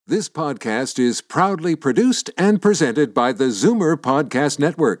This podcast is proudly produced and presented by the Zoomer Podcast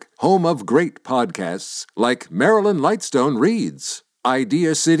Network, home of great podcasts like Marilyn Lightstone Reads,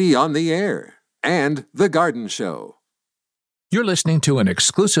 Idea City on the Air, and The Garden Show. You're listening to an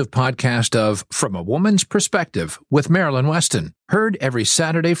exclusive podcast of From a Woman's Perspective with Marilyn Weston, heard every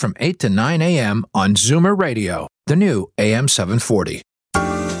Saturday from 8 to 9 a.m. on Zoomer Radio, the new AM 740.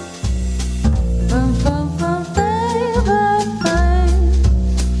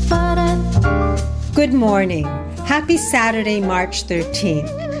 Good morning. Happy Saturday, March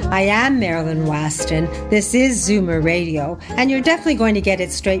 13th. I am Marilyn Weston. This is Zoomer Radio, and you're definitely going to get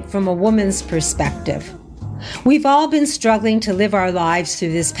it straight from a woman's perspective. We've all been struggling to live our lives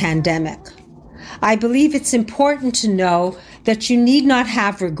through this pandemic. I believe it's important to know that you need not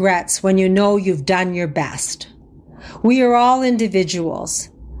have regrets when you know you've done your best. We are all individuals.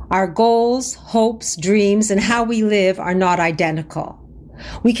 Our goals, hopes, dreams, and how we live are not identical.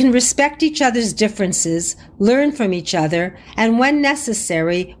 We can respect each other's differences, learn from each other, and when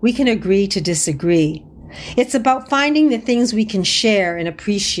necessary, we can agree to disagree. It's about finding the things we can share and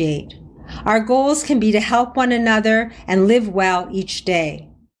appreciate. Our goals can be to help one another and live well each day.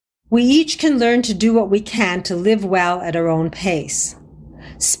 We each can learn to do what we can to live well at our own pace.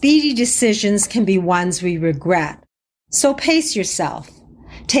 Speedy decisions can be ones we regret. So pace yourself.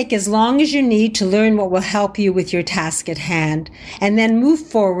 Take as long as you need to learn what will help you with your task at hand, and then move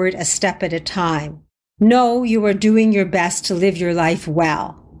forward a step at a time. Know you are doing your best to live your life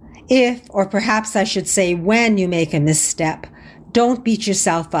well. If, or perhaps I should say when you make a misstep, don't beat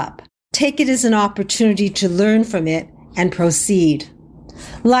yourself up. Take it as an opportunity to learn from it and proceed.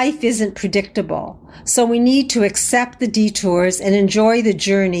 Life isn't predictable, so we need to accept the detours and enjoy the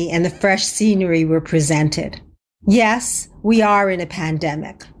journey and the fresh scenery we're presented. Yes, we are in a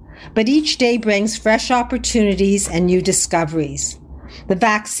pandemic, but each day brings fresh opportunities and new discoveries. The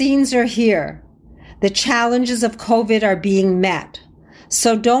vaccines are here. The challenges of COVID are being met.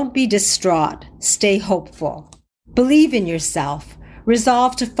 So don't be distraught. Stay hopeful. Believe in yourself.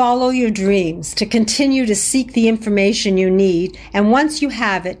 Resolve to follow your dreams, to continue to seek the information you need, and once you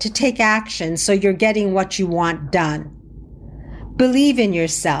have it, to take action so you're getting what you want done. Believe in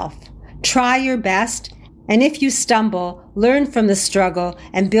yourself. Try your best. And if you stumble, learn from the struggle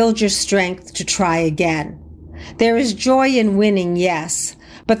and build your strength to try again. There is joy in winning, yes,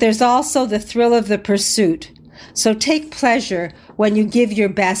 but there's also the thrill of the pursuit. So take pleasure when you give your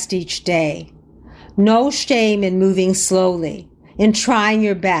best each day. No shame in moving slowly, in trying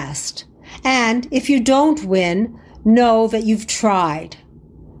your best. And if you don't win, know that you've tried.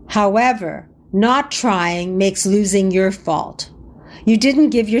 However, not trying makes losing your fault. You didn't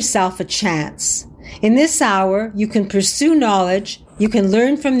give yourself a chance. In this hour, you can pursue knowledge, you can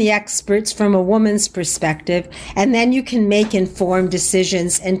learn from the experts from a woman's perspective, and then you can make informed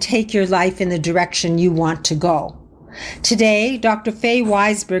decisions and take your life in the direction you want to go. Today, Dr. Faye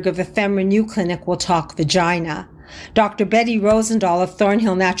Weisberg of Ephemerenew Clinic will talk vagina. Dr. Betty Rosendahl of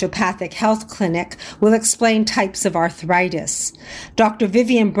Thornhill Naturopathic Health Clinic will explain types of arthritis. Dr.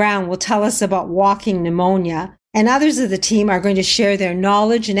 Vivian Brown will tell us about walking pneumonia. And others of the team are going to share their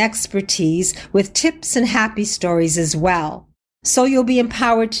knowledge and expertise with tips and happy stories as well. So you'll be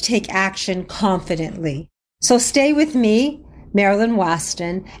empowered to take action confidently. So stay with me, Marilyn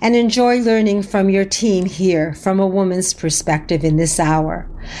Weston, and enjoy learning from your team here from a woman's perspective in this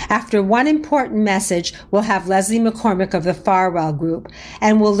hour. After one important message, we'll have Leslie McCormick of the Farwell Group,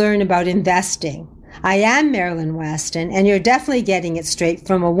 and we'll learn about investing. I am Marilyn Weston, and you're definitely getting it straight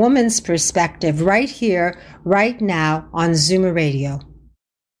from a woman's perspective right here, right now on Zoomer Radio.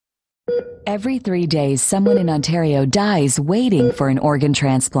 Every 3 days, someone in Ontario dies waiting for an organ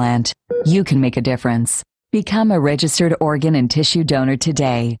transplant. You can make a difference. Become a registered organ and tissue donor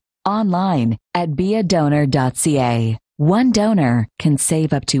today, online at beadonor.ca. One donor can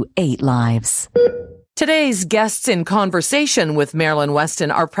save up to 8 lives. Today's guests in conversation with Marilyn Weston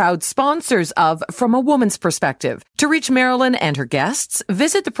are proud sponsors of From a Woman's Perspective. To reach Marilyn and her guests,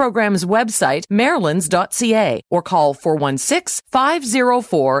 visit the program's website, marilyns.ca, or call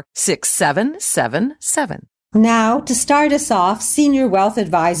 416-504-6777. Now, to start us off, Senior Wealth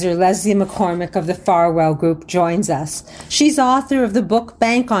Advisor Leslie McCormick of the Farwell Group joins us. She's author of the book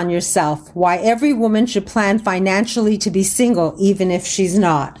Bank on Yourself, Why Every Woman Should Plan Financially to Be Single, Even If She's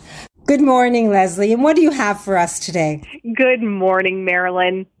Not. Good morning, Leslie, and what do you have for us today? Good morning,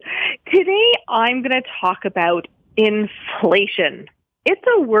 Marilyn. Today, I'm going to talk about inflation. It's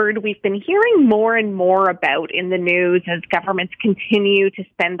a word we've been hearing more and more about in the news as governments continue to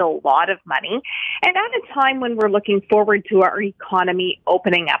spend a lot of money, and at a time when we're looking forward to our economy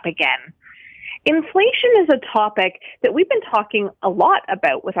opening up again. Inflation is a topic that we've been talking a lot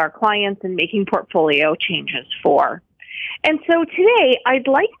about with our clients and making portfolio changes for. And so today, I'd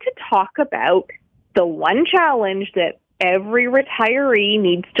like to talk about the one challenge that every retiree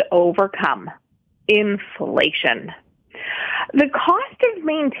needs to overcome: inflation. The cost of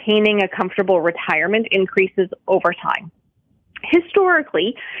maintaining a comfortable retirement increases over time.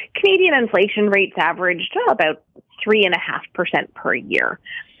 Historically, Canadian inflation rates averaged about 3.5% per year.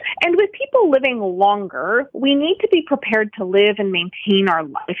 And with people living longer, we need to be prepared to live and maintain our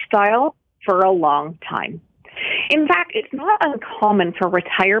lifestyle for a long time. In fact, it's not uncommon for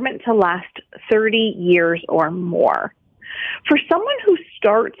retirement to last 30 years or more. For someone who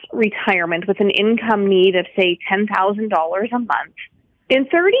starts retirement with an income need of, say, $10,000 a month, in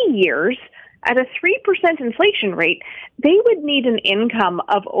 30 years, at a 3% inflation rate, they would need an income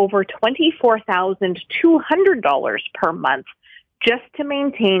of over $24,200 per month just to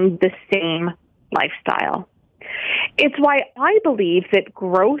maintain the same lifestyle. It's why I believe that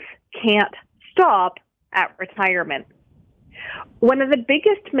growth can't stop at retirement. One of the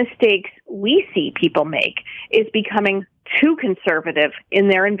biggest mistakes we see people make is becoming too conservative in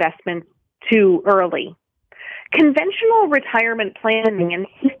their investments too early. Conventional retirement planning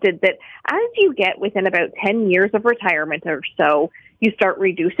insisted that as you get within about 10 years of retirement or so, you start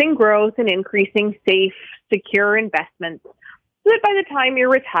reducing growth and increasing safe, secure investments, so that by the time you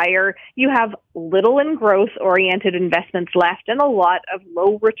retire, you have little in growth-oriented investments left and a lot of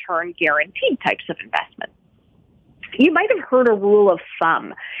low-return guaranteed types of investments. You might have heard a rule of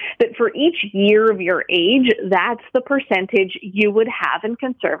thumb that for each year of your age, that's the percentage you would have in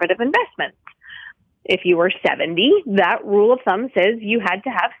conservative investments. If you were 70, that rule of thumb says you had to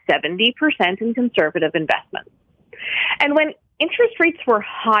have 70% in conservative investments. And when interest rates were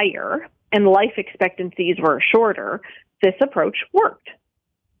higher and life expectancies were shorter, this approach worked.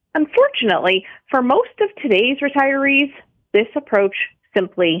 Unfortunately, for most of today's retirees, this approach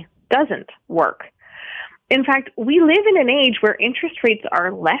simply doesn't work. In fact, we live in an age where interest rates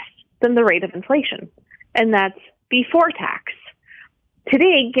are less than the rate of inflation, and that's before tax.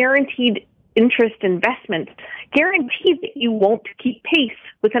 Today, guaranteed interest investments guarantee that you won't keep pace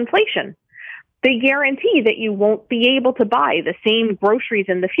with inflation. They guarantee that you won't be able to buy the same groceries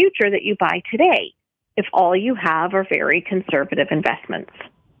in the future that you buy today if all you have are very conservative investments.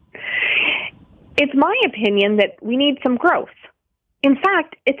 It's my opinion that we need some growth. In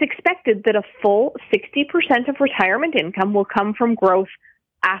fact, it's expected that a full 60% of retirement income will come from growth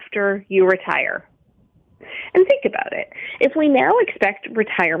after you retire. And think about it. If we now expect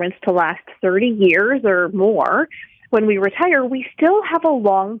retirements to last 30 years or more, when we retire, we still have a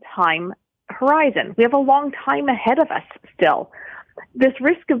long time horizon. We have a long time ahead of us still. This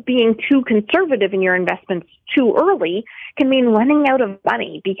risk of being too conservative in your investments too early can mean running out of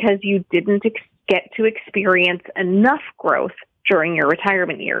money because you didn't get to experience enough growth during your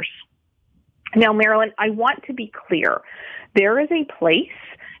retirement years. Now, Marilyn, I want to be clear. There is a place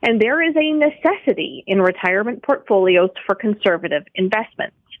and there is a necessity in retirement portfolios for conservative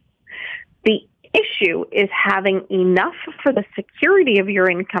investments. The issue is having enough for the security of your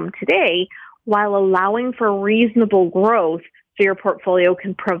income today while allowing for reasonable growth so your portfolio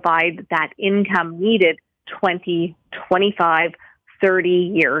can provide that income needed 20, 25, 30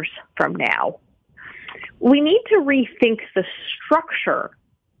 years from now. We need to rethink the structure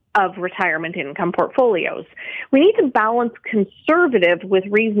of retirement income portfolios. We need to balance conservative with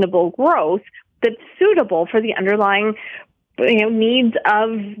reasonable growth that's suitable for the underlying needs of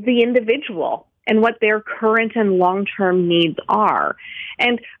the individual and what their current and long-term needs are.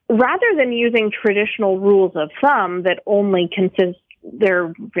 And rather than using traditional rules of thumb that only consist,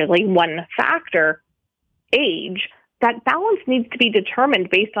 they're really one factor, age, that balance needs to be determined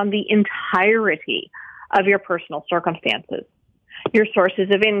based on the entirety of your personal circumstances, your sources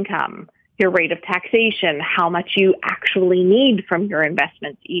of income, your rate of taxation, how much you actually need from your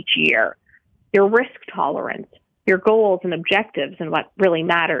investments each year, your risk tolerance, your goals and objectives, and what really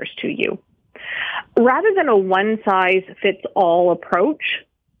matters to you. Rather than a one-size-fits-all approach,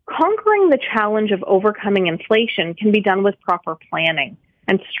 conquering the challenge of overcoming inflation can be done with proper planning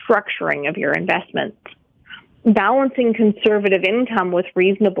and structuring of your investments. Balancing conservative income with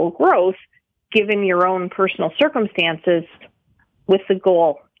reasonable growth, given your own personal circumstances, with the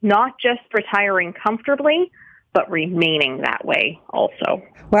goal not just retiring comfortably, but remaining that way also.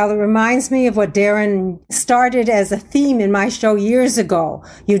 Well, it reminds me of what Darren started as a theme in my show years ago.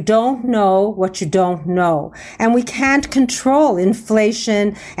 You don't know what you don't know. And we can't control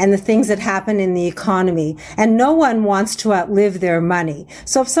inflation and the things that happen in the economy. And no one wants to outlive their money.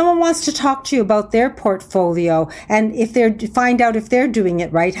 So if someone wants to talk to you about their portfolio and find out if they're doing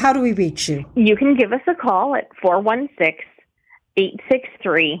it right, how do we reach you? You can give us a call at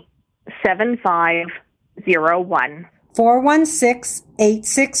 416-863-7501.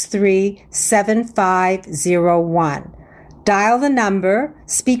 416-863-7501. Dial the number,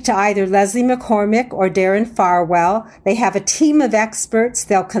 speak to either Leslie McCormick or Darren Farwell. They have a team of experts.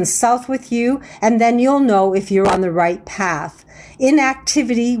 They'll consult with you, and then you'll know if you're on the right path.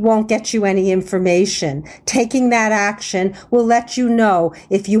 Inactivity won't get you any information. Taking that action will let you know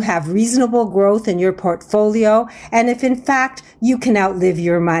if you have reasonable growth in your portfolio and if, in fact, you can outlive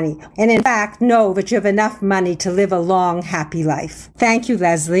your money. And, in fact, know that you have enough money to live a long, happy life. Thank you,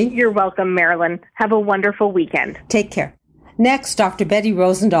 Leslie. You're welcome, Marilyn. Have a wonderful weekend. Take care. Next, Dr. Betty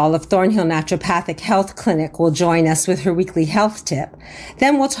Rosendahl of Thornhill Naturopathic Health Clinic will join us with her weekly health tip.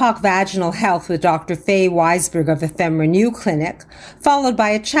 Then we'll talk vaginal health with Dr. Faye Weisberg of the FemRenew Clinic, followed by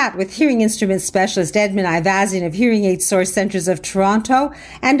a chat with hearing instrument specialist Edmund Ivazian of Hearing Aid Source Centers of Toronto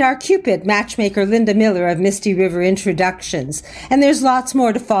and our Cupid matchmaker Linda Miller of Misty River Introductions. And there's lots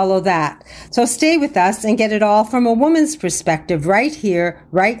more to follow that. So stay with us and get it all from a woman's perspective right here,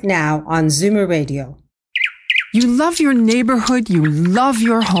 right now on Zoomer Radio. You love your neighborhood, you love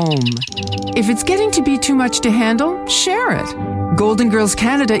your home. If it's getting to be too much to handle, share it. Golden Girls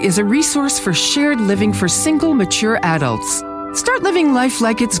Canada is a resource for shared living for single, mature adults. Start living life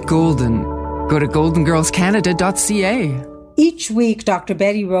like it's golden. Go to goldengirlscanada.ca. Each week, Dr.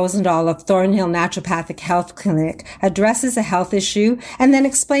 Betty Rosendahl of Thornhill Naturopathic Health Clinic addresses a health issue and then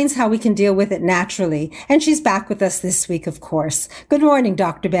explains how we can deal with it naturally. And she's back with us this week, of course. Good morning,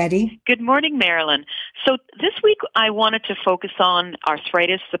 Dr. Betty. Good morning, Marilyn. So this week I wanted to focus on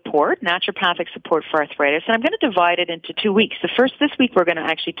arthritis support, naturopathic support for arthritis, and I'm going to divide it into 2 weeks. This week we're going to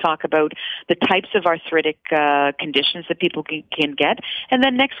actually talk about the types of arthritic conditions that people can get, and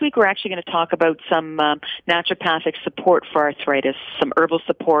then next week we're actually going to talk about some naturopathic support for arthritis, some herbal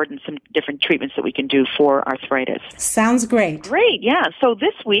support, and some different treatments that we can do for arthritis. Sounds great. Great, yeah. So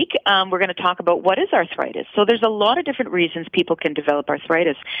this week we're going to talk about what is arthritis. So there's a lot of different reasons people can develop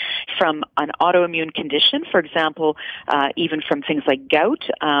arthritis, from an autoimmune condition, for example, even from things like gout,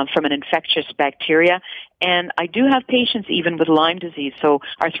 from an infectious bacteria. And I do have patients even with Lyme disease, so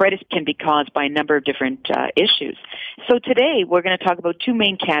arthritis can be caused by a number of different issues. So today we're going to talk about two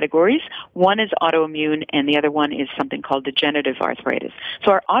main categories. One is autoimmune, and the other one is something called degenerative arthritis.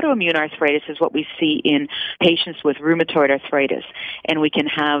 So our autoimmune arthritis is what we see in patients with rheumatoid arthritis, and we can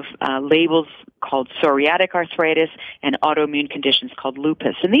have labels called psoriatic arthritis and autoimmune conditions called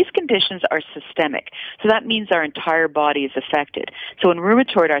lupus. And these conditions are systemic, so that means our entire body is affected. So in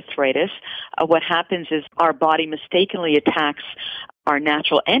rheumatoid arthritis, what happens is our body mistakenly attacks our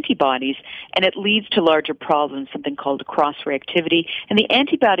natural antibodies, and it leads to larger problems, something called cross-reactivity, and the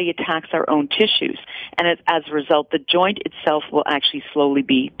antibody attacks our own tissues, and as a result, the joint itself will actually slowly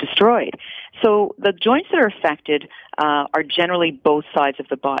be destroyed. So the joints that are affected are generally both sides of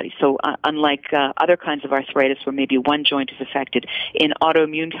the body. So unlike other kinds of arthritis where maybe one joint is affected, in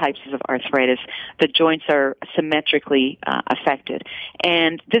autoimmune types of arthritis, the joints are symmetrically affected.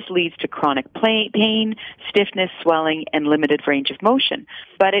 And this leads to chronic pain, stiffness, swelling, and limited range of motion.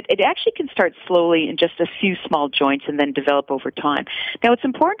 But it actually can start slowly in just a few small joints and then develop over time. Now, it's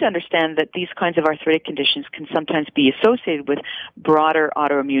important to understand that these kinds of arthritic conditions can sometimes be associated with broader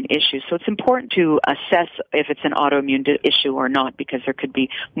autoimmune issues. So it's important to assess if it's an autoimmune issue or not, because there could be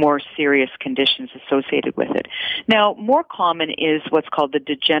more serious conditions associated with it. Now, more common is what's called the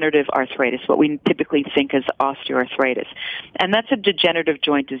degenerative arthritis, what we typically think as osteoarthritis. And that's a degenerative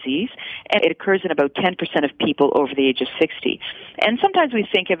joint disease, and it occurs in about 10% of people over the age of 60. And sometimes we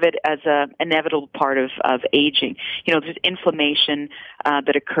think of it as an inevitable part of aging. You know, there's inflammation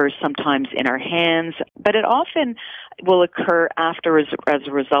that occurs sometimes in our hands, but it often will occur after as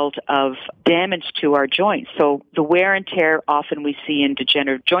a result of damage to our joints. So the wear and tear often we see in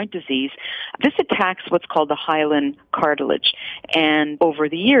degenerative joint disease, this attacks what's called the hyaline cartilage. And over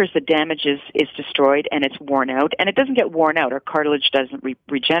the years, the damage is destroyed and it's worn out. And it doesn't get worn out. Our cartilage doesn't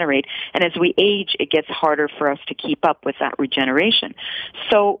regenerate. And as we age, it gets harder for us to keep up with that regeneration.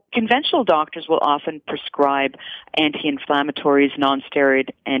 So conventional doctors will often prescribe anti-inflammatories, non-steroid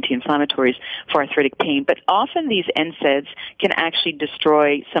anti-inflammatories for arthritic pain. But often these NSAIDs NSAIDs can actually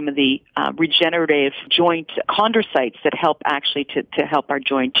destroy some of the regenerative joint chondrocytes that help actually to help our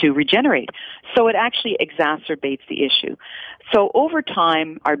joint to regenerate. So it actually exacerbates the issue. So over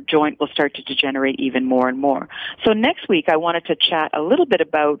time, our joint will start to degenerate even more and more. So next week, I wanted to chat a little bit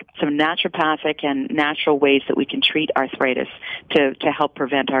about some naturopathic and natural ways that we can treat arthritis to help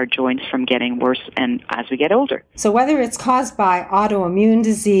prevent our joints from getting worse and as we get older. So whether it's caused by autoimmune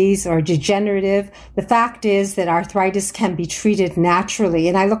disease or degenerative, the fact is that arthritis can be treated naturally.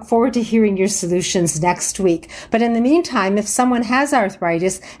 And I look forward to hearing your solutions next week. But in the meantime, if someone has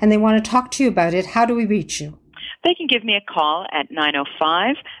arthritis and they want to talk to you about it, how do we reach you? They can give me a call at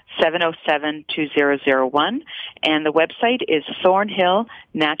 905-707-2001, and the website is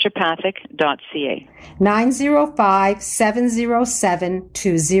thornhillnaturopathic.ca.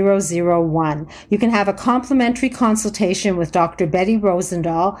 905-707-2001. You can have a complimentary consultation with Dr. Betty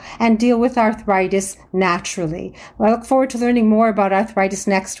Rosendahl and deal with arthritis naturally. I look forward to learning more about arthritis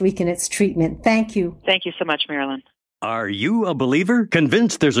next week and its treatment. Thank you. Thank you so much, Marilyn. Are you a believer?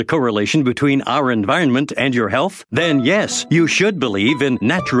 Convinced there's a correlation between our environment and your health? Then yes, you should believe in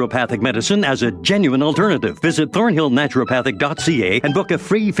naturopathic medicine as a genuine alternative. Visit thornhillnaturopathic.ca and book a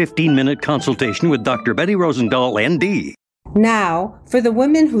free 15-minute consultation with Dr. Betty Rosendahl, ND. Now, for the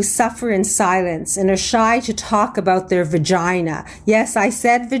women who suffer in silence and are shy to talk about their vagina. Yes, I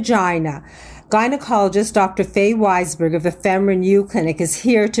said vagina. Gynecologist Dr. Faye Weisberg of Ephemeron U Clinic is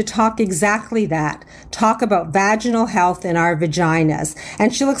here to talk exactly that, talk about vaginal health in our vaginas.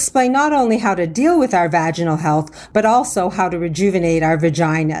 And she'll explain not only how to deal with our vaginal health, but also how to rejuvenate our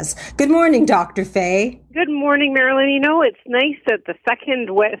vaginas. Good morning, Dr. Faye. Good morning, Marilyn. You know, it's nice that the second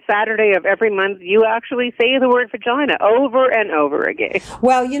Saturday of every month you actually say the word vagina over and over again.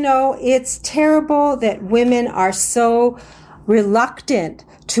 Well, you know, it's terrible that women are so reluctant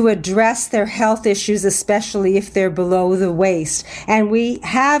to address their health issues, especially if they're below the waist. And we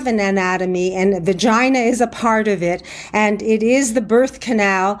have an anatomy, and the vagina is a part of it, and it is the birth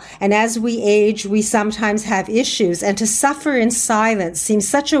canal. And as we age, we sometimes have issues. And to suffer in silence seems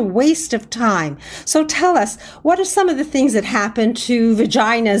such a waste of time. So tell us, what are some of the things that happen to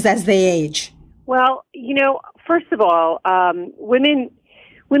vaginas as they age? Well, you know, first of all, women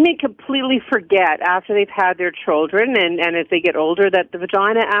completely forget after they've had their children and as they get older that the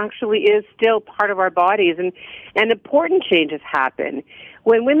vagina actually is still part of our bodies, and important changes happen.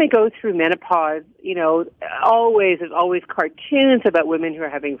 When women go through menopause, you know, there's always cartoons about women who are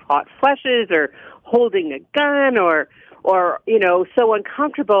having hot flushes or holding a gun or you know, so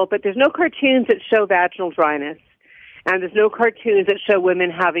uncomfortable, but there's no cartoons that show vaginal dryness, and there's no cartoons that show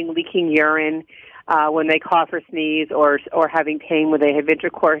women having leaking urine when they cough or sneeze or having pain when they have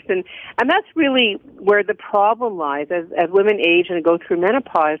intercourse. And that's really where the problem lies. As women age and go through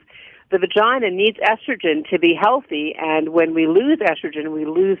menopause, the vagina needs estrogen to be healthy, and when we lose estrogen, we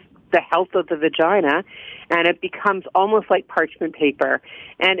lose the health of the vagina, and it becomes almost like parchment paper.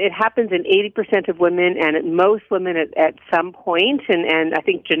 And it happens in 80% of women and most women at some point, and I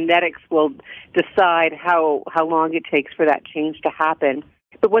think genetics will decide how long it takes for that change to happen.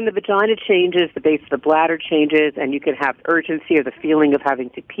 But when the vagina changes, the base of the bladder changes, and you can have urgency or the feeling of having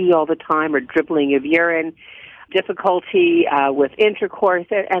to pee all the time or dribbling of urine, difficulty with intercourse,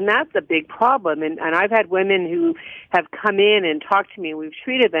 and that's a big problem. And I've had women who have come in and talked to me, and we've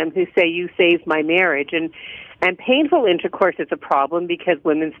treated them, who say, "You saved my marriage." And painful intercourse is a problem because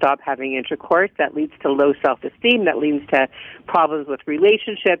women stop having intercourse. That leads to low self-esteem. That leads to problems with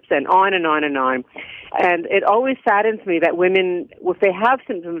relationships, and on and on and on. And it always saddens me that women, if they have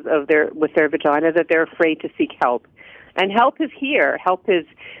symptoms with their vagina, that they're afraid to seek help. And help is here. Help is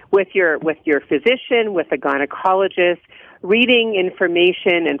with your physician, with a gynecologist, reading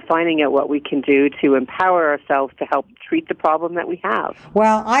information and finding out what we can do to empower ourselves to help treat the problem that we have.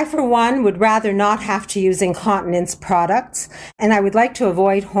 Well, I, for one, would rather not have to use incontinence products, and I would like to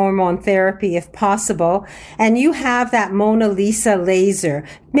avoid hormone therapy if possible. And you have that Mona Lisa laser.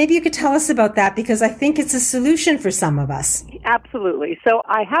 Maybe you could tell us about that, because I think it's a solution for some of us. Absolutely. So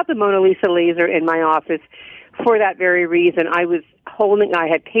I have the Mona Lisa laser in my office for that very reason. I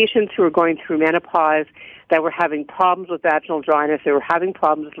had patients who were going through menopause that were having problems with vaginal dryness, they were having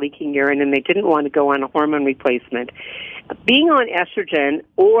problems with leaking urine, and they didn't want to go on a hormone replacement. Being on estrogen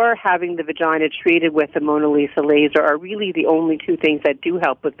or having the vagina treated with the Mona Lisa laser are really the only two things that do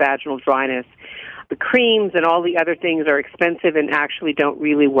help with vaginal dryness. The creams and all the other things are expensive and actually don't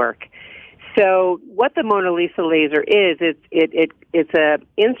really work. So what the Mona Lisa laser is, it's an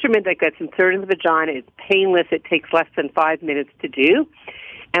instrument that gets inserted in the vagina. It's painless. It takes less than 5 minutes to do.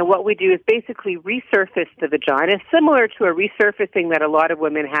 And what we do is basically resurface the vagina, similar to a resurfacing that a lot of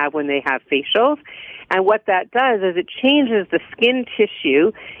women have when they have facials. And what that does is it changes the skin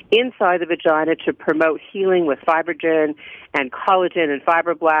tissue inside the vagina to promote healing with fibrogen and collagen and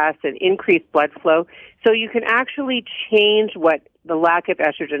fibroblasts and increased blood flow. So you can actually change what the lack of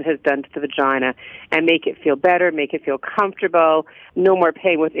estrogen has done to the vagina and make it feel better, make it feel comfortable, no more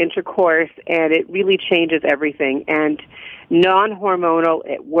pain with intercourse, and it really changes everything. And non-hormonal,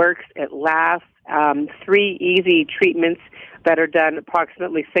 it works, it lasts. 3 easy treatments that are done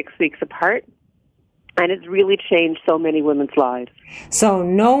approximately 6 weeks apart. And it's really changed so many women's lives. So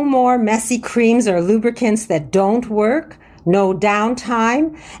no more messy creams or lubricants that don't work, no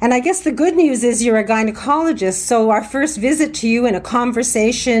downtime. And I guess the good news is you're a gynecologist, so our first visit to you and a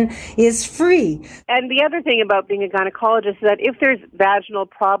conversation is free. And the other thing about being a gynecologist is that if there's vaginal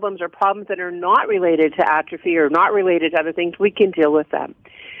problems or problems that are not related to atrophy or not related to other things, we can deal with them.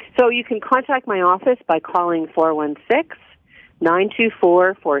 So you can contact my office by calling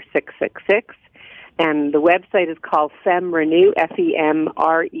 416-924-4666. And the website is called FemRenew,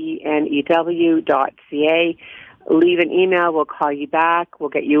 FemRenew.ca. Leave an email. We'll call you back. We'll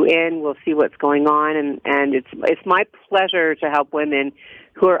get you in. We'll see what's going on. And it's my pleasure to help women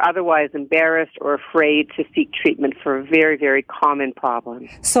who are otherwise embarrassed or afraid to seek treatment for a very, very common problem.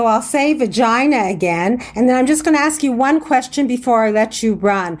 So I'll say vagina again, and then I'm just going to ask you one question before I let you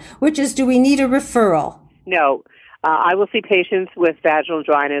run, which is, do we need a referral? No. I will see patients with vaginal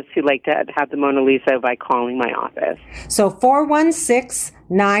dryness who like to have the Mona Lisa by calling my office. So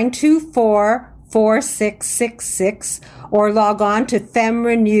 416-924-4666 or log on to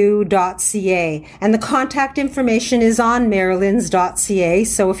femrenew.ca. And the contact information is on marilyns.ca.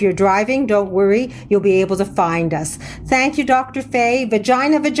 So if you're driving, don't worry, you'll be able to find us. Thank you, Dr. Faye.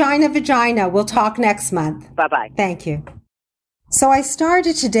 Vagina, vagina, vagina. We'll talk next month. Bye-bye. Thank you. So I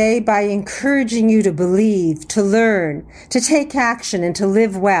started today by encouraging you to believe, to learn, to take action, and to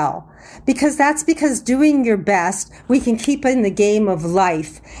live well. Because doing your best, we can keep in the game of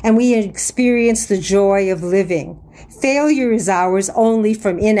life, and we experience the joy of living. Failure is ours only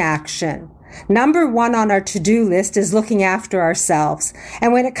from inaction. Number 1 on our to-do list is looking after ourselves.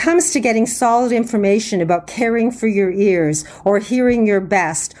 And when it comes to getting solid information about caring for your ears or hearing your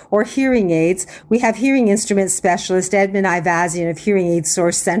best or hearing aids, we have hearing instrument specialist Edmund Ivazian of Hearing Aid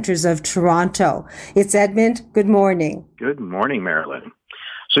Source Centers of Toronto. It's Edmund. Good morning. Good morning, Marilyn.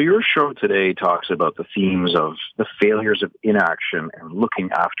 So your show today talks about the themes of the failures of inaction and looking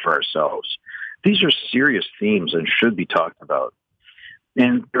after ourselves. These are serious themes and should be talked about.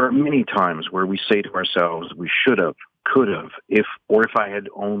 And there are many times where we say to ourselves, we should have, could have, if I had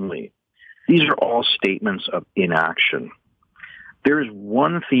only. These are all statements of inaction. There is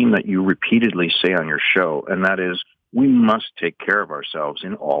one theme that you repeatedly say on your show, and that is we must take care of ourselves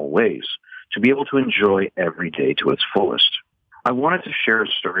in all ways to be able to enjoy every day to its fullest. I wanted to share a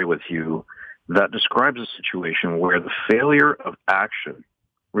story with you that describes a situation where the failure of action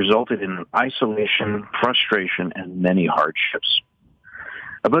resulted in isolation, frustration, and many hardships.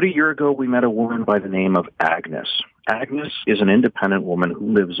 About a year ago, we met a woman by the name of Agnes. Agnes is an independent woman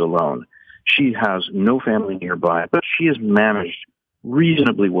who lives alone. She has no family nearby, but she has managed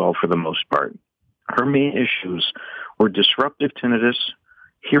reasonably well for the most part. Her main issues were disruptive tinnitus,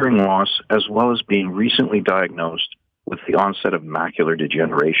 hearing loss, as well as being recently diagnosed with the onset of macular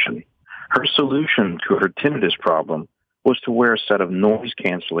degeneration. Her solution to her tinnitus problem was to wear a set of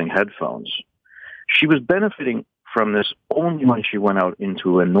noise-canceling headphones. She was benefiting from this only when she went out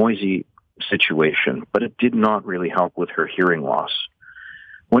into a noisy situation, but it did not really help with her hearing loss.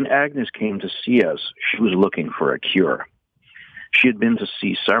 When Agnes came to see us, she was looking for a cure. She had been to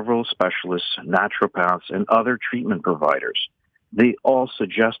see several specialists, naturopaths, and other treatment providers. They all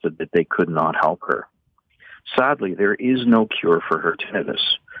suggested that they could not help her. Sadly, there is no cure for her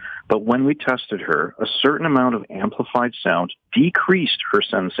tinnitus. But when we tested her, a certain amount of amplified sound decreased her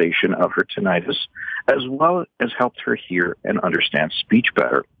sensation of her tinnitus, as well as helped her hear and understand speech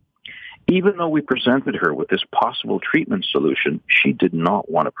better. Even though we presented her with this possible treatment solution, she did not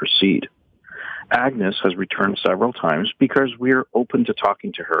want to proceed. Agnes has returned several times because we are open to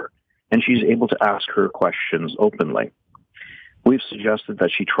talking to her, and she's able to ask her questions openly. We've suggested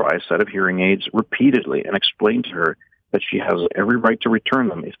that she try a set of hearing aids repeatedly and explain to her that she has every right to return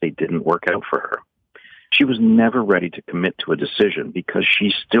them if they didn't work out for her. She was never ready to commit to a decision because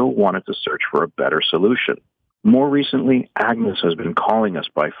she still wanted to search for a better solution. More recently, Agnes has been calling us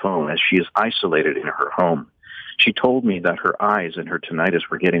by phone as she is isolated in her home. She told me that her eyes and her tinnitus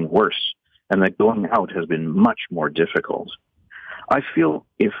were getting worse and that going out has been much more difficult. I feel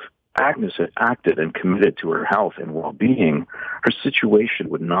if Agnes had acted and committed to her health and well-being, her situation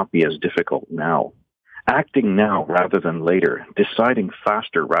would not be as difficult now. Acting now rather than later, deciding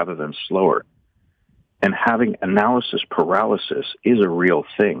faster rather than slower, and having analysis paralysis is a real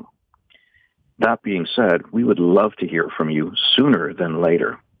thing. That being said, we would love to hear from you sooner than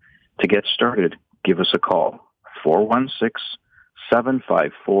later. To get started, give us a call,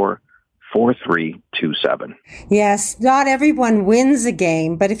 416-754-4327. Yes, not everyone wins a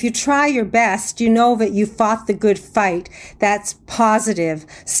game, but if you try your best, you know that you fought the good fight. That's positive.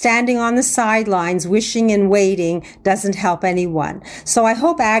 Standing on the sidelines, wishing and waiting doesn't help anyone. So I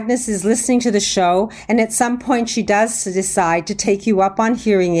hope Agnes is listening to the show, and at some point she does decide to take you up on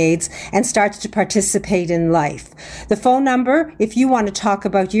hearing aids and starts to participate in life. The phone number, if you want to talk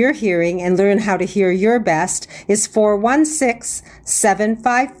about your hearing and learn how to hear your best, is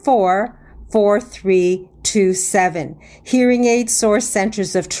 416-754-4327. Hearing Aid Source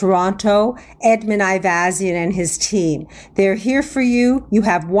Centers of Toronto, Edmund Ivazian and his team. They're here for you. You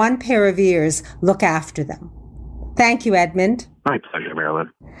have one pair of ears. Look after them. Thank you, Edmund. My pleasure, Marilyn.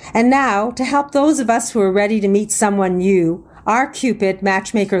 And now, to help those of us who are ready to meet someone new, our Cupid,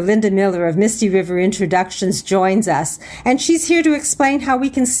 matchmaker Linda Miller of Misty River Introductions, joins us, and she's here to explain how we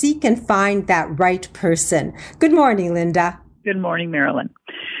can seek and find that right person. Good morning, Linda. Good morning, Marilyn.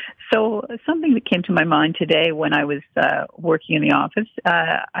 So something that came to my mind today when I was working in the office,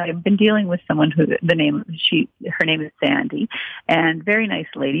 I've been dealing with someone who her name is Sandy, and very nice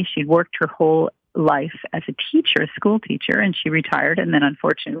lady. She'd worked her whole life as a teacher, a school teacher, and she retired and then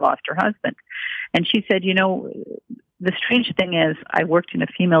unfortunately lost her husband. And she said, the strange thing is I worked in a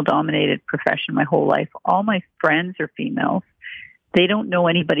female-dominated profession my whole life. All my friends are females. They don't know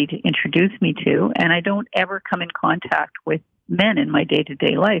anybody to introduce me to, and I don't ever come in contact with men in my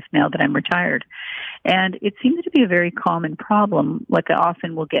day-to-day life now that I'm retired. And it seems to be a very common problem. Like I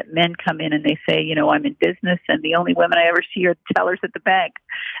often will get men come in and they say, I'm in business and the only women I ever see are the tellers at the bank.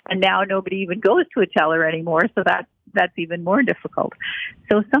 And now nobody even goes to a teller anymore, so that's even more difficult.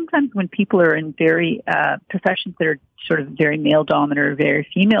 So sometimes when people are in very professions that are sort of very male-dominated or very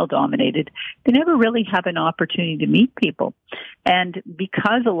female-dominated, they never really have an opportunity to meet people. And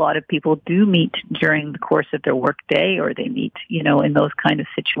because a lot of people do meet during the course of their work day or they meet, in those kind of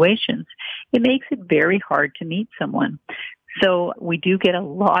situations, it makes it very hard to meet someone. So we do get a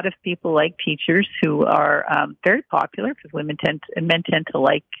lot of people like teachers who are very popular because men tend to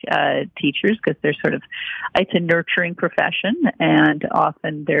like teachers because they're it's a nurturing profession and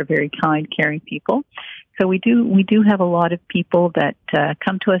often they're very kind, caring people. So we do have a lot of people that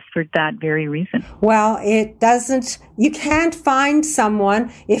come to us for that very reason. Well, you can't find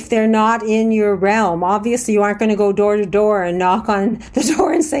someone if they're not in your realm. Obviously, you aren't going to go door to door and knock on the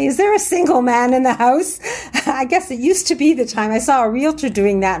door and say, is there a single man in the house? I guess it used to be the time. I saw a realtor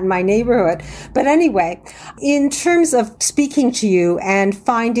doing that in my neighborhood. But anyway, in terms of speaking to you and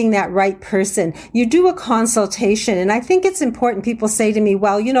finding that right person, you do a consultation. And I think it's important. People say to me,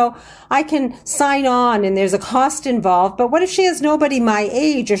 well, I can sign on and there's a cost involved, but what if she has nobody my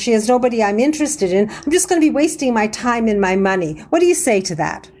age or she has nobody I'm interested in? I'm just going to be wasting my time and my money. What do you say to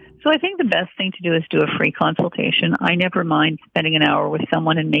that? So I think the best thing to do is do a free consultation. I never mind spending an hour with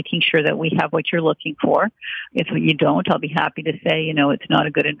someone and making sure that we have what you're looking for. If you don't, I'll be happy to say, it's not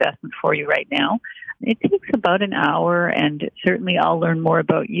a good investment for you right now. It takes about an hour, and certainly I'll learn more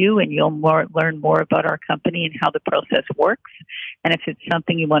about you, and you'll learn more about our company and how the process works. And if it's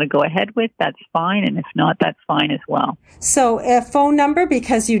something you want to go ahead with, that's fine, and if not, that's fine as well. So a phone number,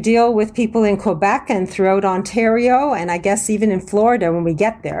 because you deal with people in Quebec and throughout Ontario, and I guess even in Florida when we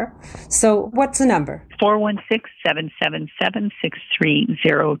get there. So what's the number?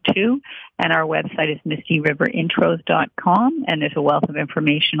 416-777-6302, and our website is mistyriverintro's.com, and there's a wealth of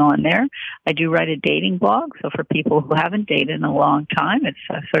information on there. I do write a dating blog, so for people who haven't dated in a long time, it's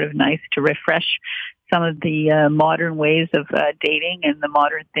sort of nice to refresh some of the modern ways of dating and the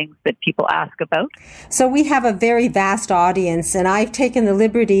modern things that people ask about. So we have a very vast audience, and I've taken the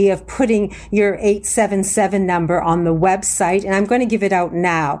liberty of putting your 877 number on the website, and I'm going to give it out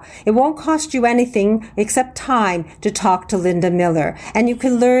now. It won't cost you anything except time to talk to Linda Miller, and you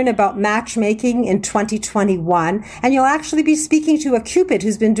can learn about matchmaking in 2021, and you'll actually be speaking to a Cupid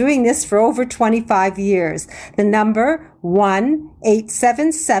who's been doing this for over 25 years. The number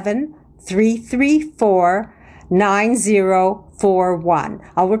 1-877-334-9041.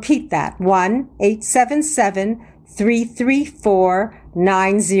 I'll repeat that.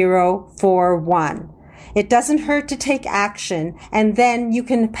 1-877-334-9041. It doesn't hurt to take action, and then you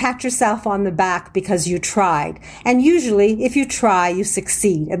can pat yourself on the back because you tried. And usually, if you try, you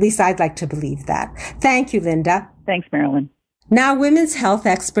succeed. At least I'd like to believe that. Thank you, Linda. Thanks, Marilyn. Now, women's health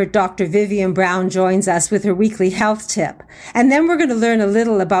expert Dr. Vivian Brown joins us with her weekly health tip. And then we're going to learn a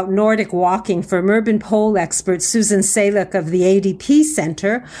little about Nordic walking from urban pole expert Susan Salick of the ADP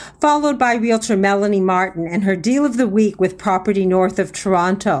Centre, followed by realtor Melanie Martin and her deal of the week with property north of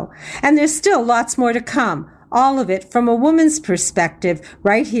Toronto. And there's still lots more to come, all of it from a woman's perspective,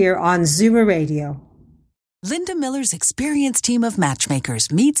 right here on Zoomer Radio. Linda Miller's experienced team of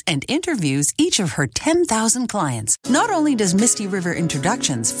matchmakers meets and interviews each of her 10,000 clients. Not only does Misty River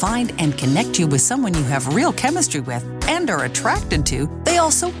Introductions find and connect you with someone you have real chemistry with and are attracted to, they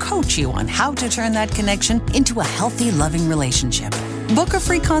also coach you on how to turn that connection into a healthy, loving relationship. Book a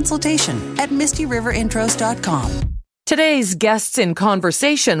free consultation at MistyRiverIntros.com. Today's guests in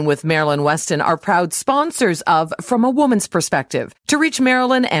conversation with Marilyn Weston are proud sponsors of From a Woman's Perspective. To reach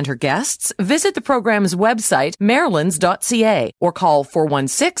Marilyn and her guests, visit the program's website, marilyns.ca, or call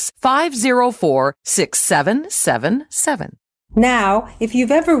 416-504-6777. Now, if you've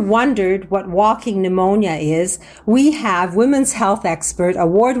ever wondered what walking pneumonia is, we have women's health expert,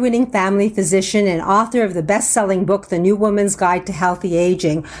 award-winning family physician, and author of the best-selling book, The New Woman's Guide to Healthy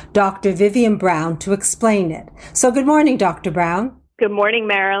Aging, Dr. Vivian Brown, to explain it. So good morning, Dr. Brown. Good morning,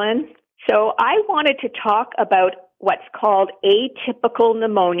 Marilyn. So I wanted to talk about what's called atypical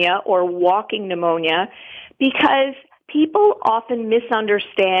pneumonia or walking pneumonia because people often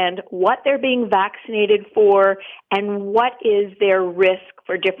misunderstand what they're being vaccinated for and what is their risk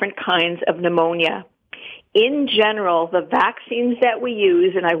for different kinds of pneumonia. In general, the vaccines that we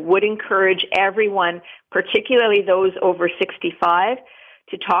use, and I would encourage everyone, particularly those over 65,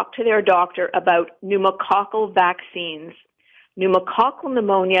 to talk to their doctor about pneumococcal vaccines. Pneumococcal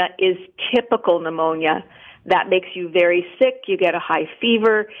pneumonia is typical pneumonia. That makes you very sick. You get a high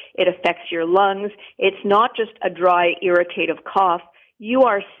fever. It affects your lungs. It's not just a dry, irritative cough. You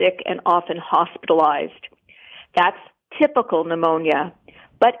are sick and often hospitalized. That's typical pneumonia.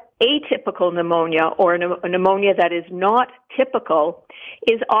 But atypical pneumonia, or a pneumonia that is not typical,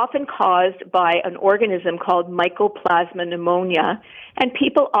 is often caused by an organism called Mycoplasma pneumonia. And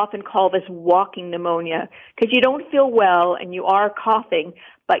people often call this walking pneumonia because you don't feel well and you are coughing,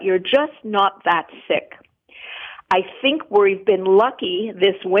 but you're just not that sick. I think we've been lucky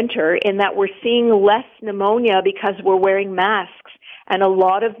this winter in that we're seeing less pneumonia because we're wearing masks, and a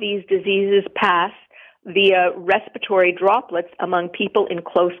lot of these diseases pass via respiratory droplets among people in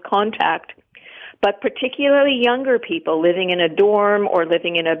close contact. But particularly younger people living in a dorm or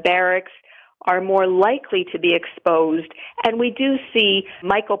living in a barracks are more likely to be exposed, and we do see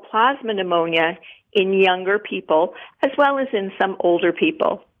Mycoplasma pneumonia in younger people as well as in some older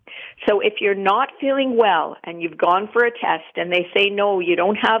people. So if you're not feeling well and you've gone for a test and they say, no, you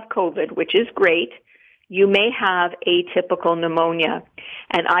don't have COVID, which is great, you may have atypical pneumonia.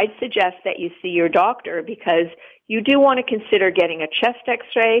 And I'd suggest that you see your doctor because you do want to consider getting a chest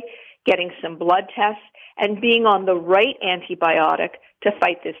x-ray, getting some blood tests, and being on the right antibiotic to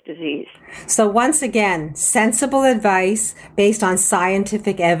fight this disease. So once again, sensible advice based on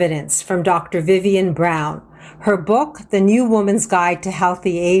scientific evidence from Dr. Vivian Brown. Her book, The New Woman's Guide to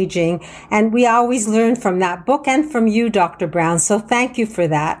Healthy Aging, and we always learn from that book and from you, Dr. Brown, so thank you for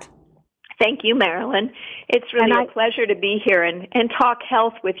that. Thank you, Marilyn. It's really a pleasure to be here and talk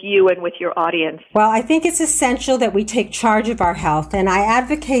health with you and with your audience. Well, I think it's essential that we take charge of our health, and I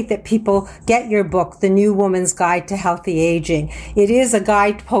advocate that people get your book, The New Woman's Guide to Healthy Aging. It is a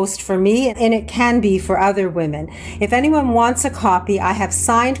guidepost for me, and it can be for other women. If anyone wants a copy, I have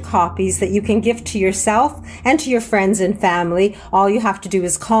signed copies that you can give to yourself and to your friends and family. All you have to do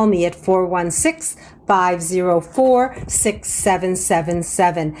is call me at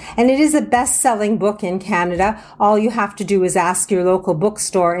 416-504-6777. And it is a best-selling book in Canada. All you have to do is ask your local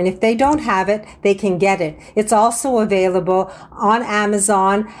bookstore, and if they don't have it, they can get it. It's also available on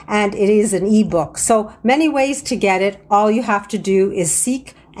Amazon, and it is an ebook. So many ways to get it. All you have to do is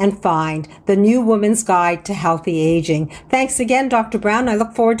seek and find The New Woman's Guide to Healthy Aging. Thanks again, Dr. Brown. I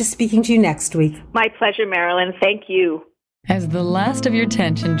look forward to speaking to you next week. My pleasure, Marilyn. Thank you. As the last of your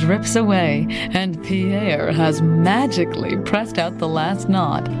tension drips away and Pierre has magically pressed out the last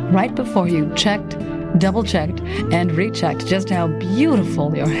knot right before you checked, double-checked, and rechecked just how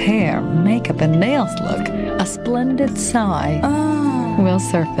beautiful your hair, makeup, and nails look, a splendid sigh will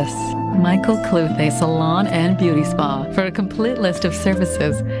surface. Michael Cluthe Salon and Beauty Spa. For a complete list of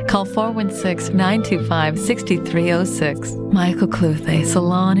services, call 416-925-6306. Michael Cluthe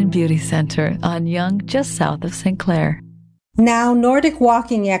Salon and Beauty Center on Yonge, just south of St. Clair. Now, Nordic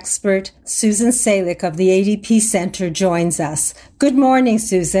walking expert Susan Salick of the ADP Centre joins us. Good morning,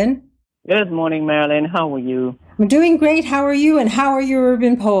 Susan. Good morning, Marilyn. How are you? I'm doing great. How are you, and how are your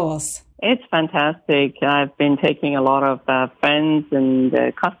urban poles? It's fantastic. I've been taking a lot of friends and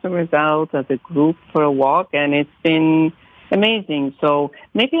customers out as a group for a walk, and it's been amazing. So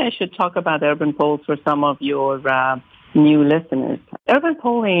maybe I should talk about urban poles for some of your new listeners. Urban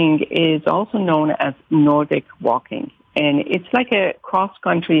poling is also known as Nordic walking, and it's like a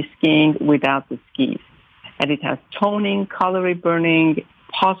cross-country skiing without the skis. And it has toning, calorie burning,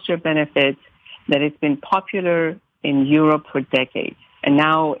 posture benefits that has been popular in Europe for decades. And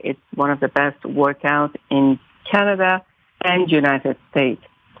now it's one of the best workouts in Canada and United States.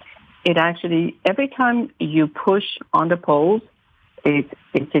 It actually, every time you push on the poles,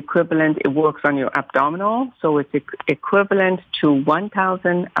 it's equivalent, it works on your abdominal, so it's equivalent to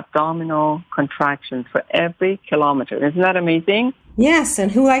 1,000 abdominal contractions for every kilometer. Isn't that amazing? Yes,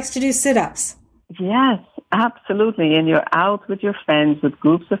 and who likes to do sit-ups? Yes, absolutely. And you're out with your friends, with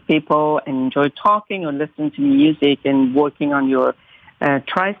groups of people, and enjoy talking or listening to music and working on your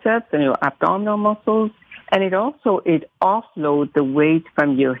triceps and your abdominal muscles. And it offloads the weight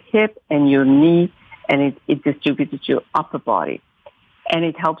from your hip and your knee, and it distributes it to your upper body. And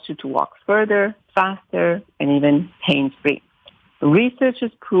it helps you to walk further, faster, and even pain-free. Research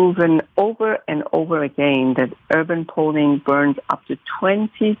has proven over and over again that urban poling burns up to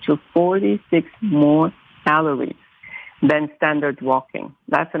 20 to 46 more calories than standard walking.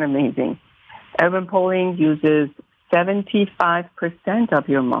 That's an amazing. Urban poling uses 75% of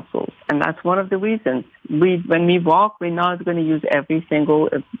your muscles, and that's one of the reasons. When we walk, we're not going to use every single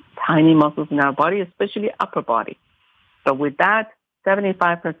tiny muscles in our body, especially upper body. So with that,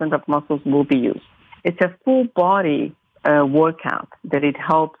 75% of muscles will be used. It's a full body workout that it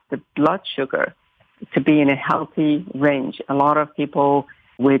helps the blood sugar to be in a healthy range. A lot of people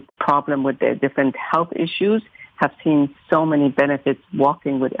with problem with their different health issues have seen so many benefits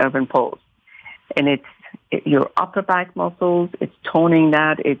walking with urban poles. And it's your upper back muscles, it's toning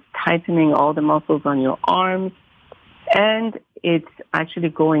that, it's tightening all the muscles on your arms, and it's actually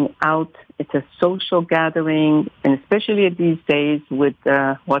going out. It's a social gathering, and especially these days with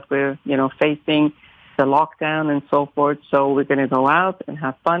what we're facing, the lockdown and so forth. So we're going to go out and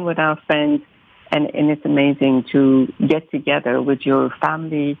have fun with our friends, and it's amazing to get together with your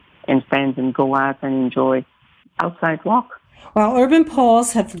family and friends and go out and enjoy outside walk. Well, urban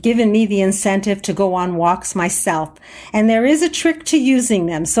poles have given me the incentive to go on walks myself, and there is a trick to using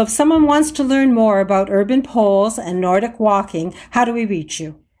them. So if someone wants to learn more about urban poles and Nordic walking, how do we reach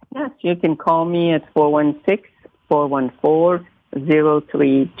you? Yes, you can call me at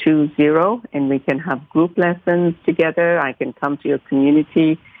 416-414-0320, and we can have group lessons together. I can come to your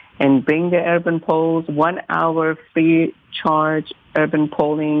community and bring the urban poles, 1 hour free charge urban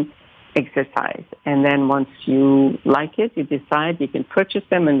poling exercise. And then once you like it, you decide, you can purchase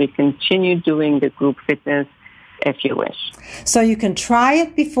them, and we continue doing the group fitness if you wish. So you can try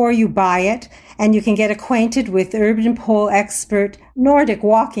it before you buy it, and you can get acquainted with urban pole expert, Nordic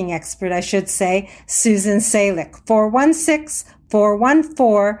walking expert, I should say, Susan Salick.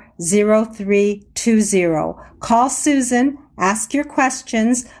 416-414-0320. Call Susan, ask your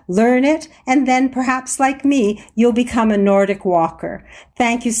questions, learn it, and then perhaps like me, you'll become a Nordic walker.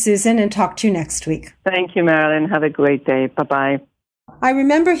 Thank you, Susan, and talk to you next week. Thank you, Marilyn. Have a great day. Bye-bye. I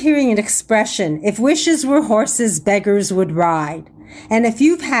remember hearing an expression, if wishes were horses, beggars would ride. And if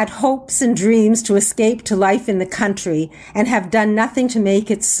you've had hopes and dreams to escape to life in the country and have done nothing to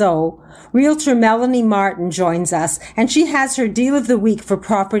make it so, Realtor Melanie Martin joins us, and she has her deal of the week for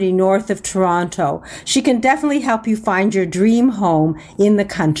property north of Toronto. She can definitely help you find your dream home in the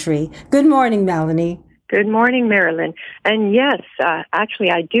country. Good morning, Melanie. Good morning, Marilyn. And yes,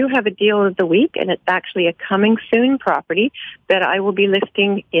 actually, I do have a deal of the week, and it's actually a coming soon property that I will be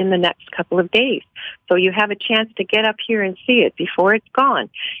listing in the next couple of days. So you have a chance to get up here and see it before it's gone.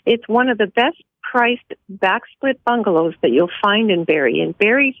 It's one of the best priced backsplit bungalows that you'll find in Barrie. And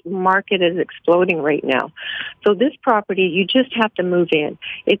Barrie's market is exploding right now. So this property, you just have to move in.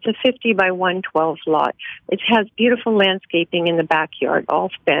 It's a 50 by 112 lot. It has beautiful landscaping in the backyard,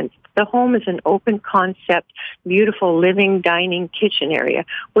 all fenced. The home is an open concept, beautiful living, dining, kitchen area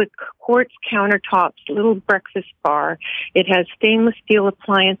with quartz countertops, little breakfast bar. It has stainless steel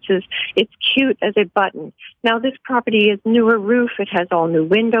appliances. It's cute as a button. Now, this property is newer roof. It has all new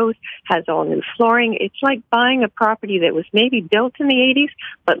windows, has all new flooring. It's like buying a property that was maybe built in the 80s,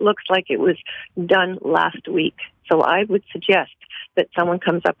 but looks like it was done last week. So I would suggest that someone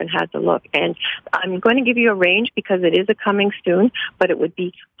comes up and has a look. And I'm going to give you a range because it is a coming soon, but it would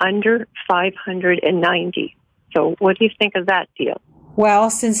be under $590. So what do you think of that deal? Well,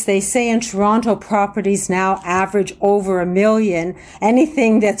 since they say in Toronto properties now average over $1 million,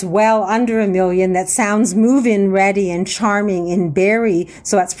 anything that's well under $1 million that sounds move-in ready and charming in Barrie,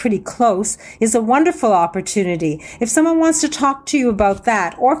 so that's pretty close, is a wonderful opportunity. If someone wants to talk to you about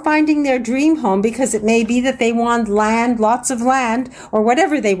that or finding their dream home, because it may be that they want land, lots of land, or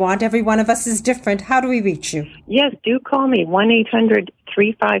whatever they want, every one of us is different, how do we reach you? Yes, do call me,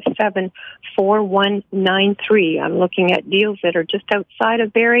 1-800-357-4193. I'm looking at deals that are just outside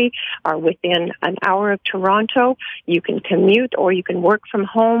of Barrie, are within an hour of Toronto. You can commute or you can work from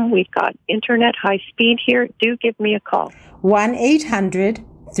home. We've got internet high speed here. Do give me a call.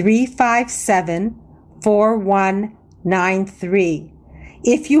 1-800-357-4193.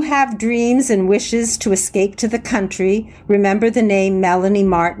 If you have dreams and wishes to escape to the country, remember the name Melanie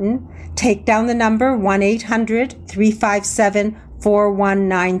Martin. Take down the number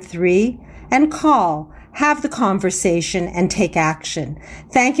 1-800-357-4193 and call. Have the conversation and take action.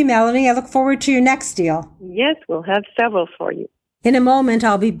 Thank you, Melanie. I look forward to your next deal. Yes, we'll have several for you. In a moment,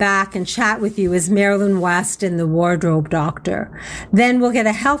 I'll be back and chat with you as Marilyn Weston, the Wardrobe Doctor. Then we'll get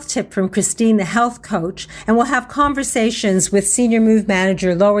a health tip from Christine, the health coach, and we'll have conversations with Senior Move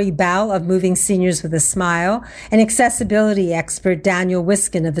Manager Lori Bell of Moving Seniors with a Smile and accessibility expert Daniel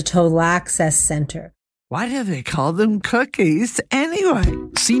Wiskin of the Total Access Center. Why do they call them cookies anyway?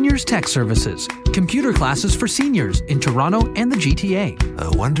 Seniors Tech Services. Computer classes for seniors in Toronto and the GTA. I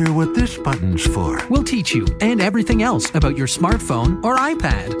wonder what this button's for. We'll teach you and everything else about your smartphone or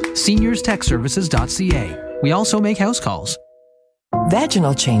iPad. SeniorsTechServices.ca. We also make house calls.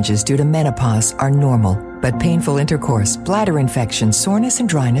 Vaginal changes due to menopause are normal, but painful intercourse, bladder infection, soreness, and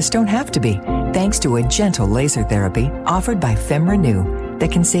dryness don't have to be, thanks to a gentle laser therapy offered by FemRenew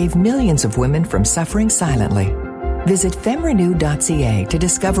that can save millions of women from suffering silently. Visit femrenew.ca to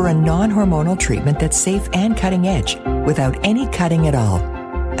discover a non-hormonal treatment that's safe and cutting edge without any cutting at all.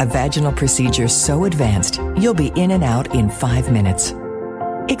 A vaginal procedure so advanced, you'll be in and out in 5 minutes.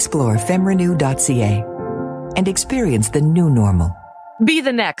 Explore femrenew.ca and experience the new normal. Be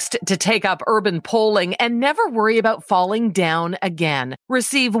the next to take up urban polling and never worry about falling down again.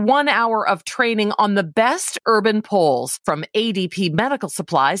 Receive 1 hour of training on the best urban polls from ADP Medical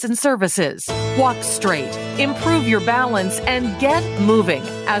Supplies and Services. Walk straight, improve your balance, and get moving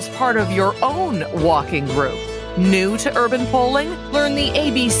as part of your own walking group. New to urban polling? Learn the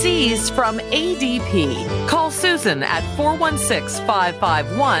ABCs from ADP. Call Susan at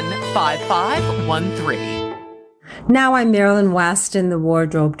 416-551-5513. Now I'm Marilyn Weston, the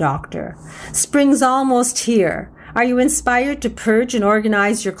Wardrobe Doctor. Spring's almost here. Are you inspired to purge and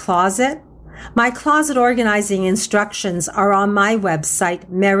organize your closet? My closet organizing instructions are on my website,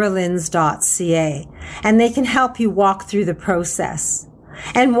 marilyns.ca, and they can help you walk through the process.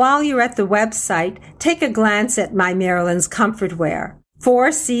 And while you're at the website, take a glance at my Marilyn's comfort wear.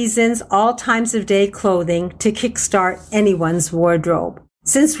 4 seasons, all times of day clothing to kickstart anyone's wardrobe.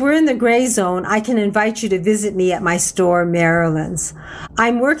 Since we're in the gray zone, I can invite you to visit me at my store, Marilyn's.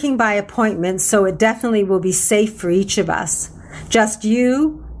 I'm working by appointment, so it definitely will be safe for each of us. Just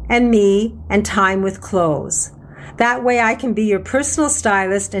you and me and time with clothes. That way I can be your personal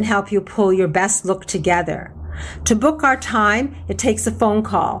stylist and help you pull your best look together. To book our time, it takes a phone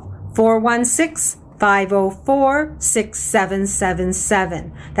call.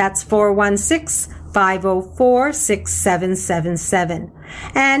 416-504-6777. That's 416-504-6777.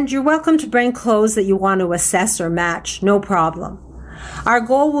 And you're welcome to bring clothes that you want to assess or match, no problem. Our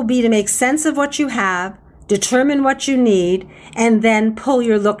goal will be to make sense of what you have, determine what you need, and then pull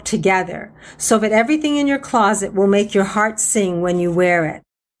your look together so that everything in your closet will make your heart sing when you wear it.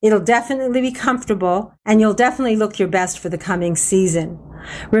 It'll definitely be comfortable, and you'll definitely look your best for the coming season.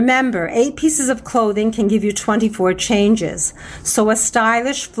 Remember, 8 pieces of clothing can give you 24 changes, so a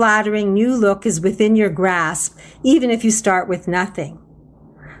stylish, flattering new look is within your grasp, even if you start with nothing.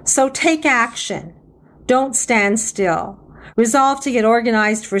 So take action. Don't stand still. Resolve to get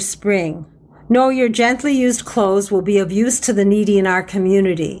organized for spring. Know your gently used clothes will be of use to the needy in our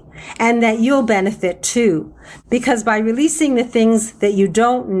community, and that you'll benefit too, because by releasing the things that you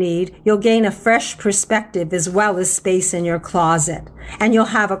don't need, you'll gain a fresh perspective as well as space in your closet, and you'll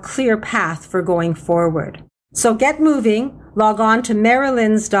have a clear path for going forward. So get moving, log on to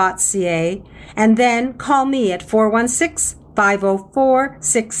marilyns.ca, and then call me at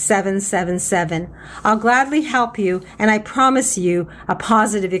 416-504-6777. I'll gladly help you, and I promise you a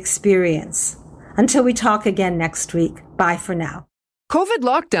positive experience. Until we talk again next week. Bye for now. COVID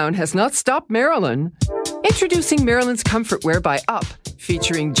lockdown has not stopped Marilyn. Introducing Marilyn's Comfort Wear by UP.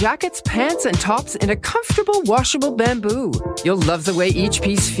 featuring jackets, pants, and tops in a comfortable washable bamboo. You'll love the way each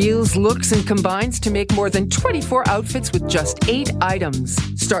piece feels, looks, and combines to make more than 24 outfits with just 8 items.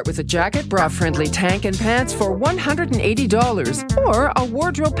 Start with a jacket, bra-friendly tank, and pants for $180, or a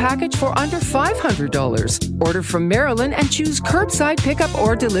wardrobe package for under $500. Order from Marilyn and choose curbside pickup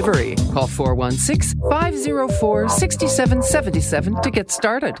or delivery. Call 416-504-6777 to get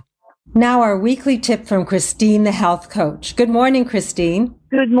started. Now our weekly tip from Christine, the health coach. Good morning, Christine.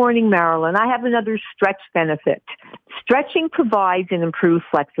 Good morning, Marilyn. I have another stretch benefit. Stretching provides and improves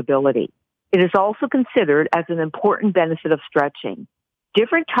flexibility. It is also considered as an important benefit of stretching.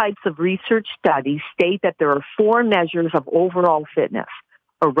 Different types of research studies state that there are 4 measures of overall fitness: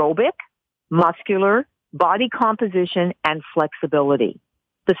 aerobic, muscular, body composition, and flexibility.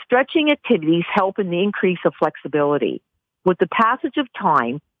 The stretching activities help in the increase of flexibility. With the passage of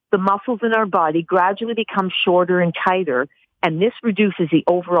time, the muscles in our body gradually become shorter and tighter, and this reduces the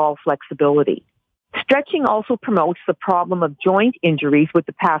overall flexibility. Stretching also promotes the problem of joint injuries with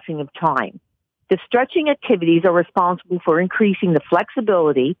the passing of time. The stretching activities are responsible for increasing the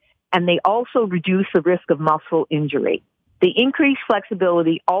flexibility, and they also reduce the risk of muscle injury. The increased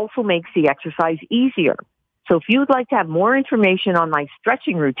flexibility also makes the exercise easier. So if you'd like to have more information on my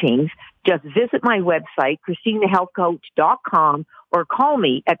stretching routines, just visit my website, ChristineTheHealthCoach.com, or call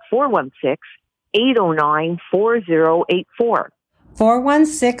me at 416-809-4084.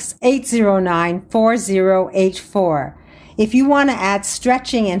 416-809-4084. If you want to add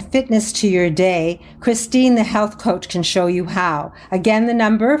stretching and fitness to your day, Christine, the health coach, can show you how. Again, the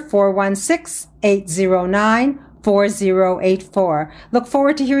number 416-809-4084. Look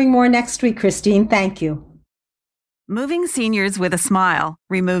forward to hearing more next week, Christine. Thank you. Moving seniors with a smile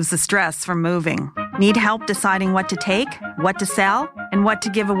removes the stress from moving. Need help deciding what to take, what to sell, and what to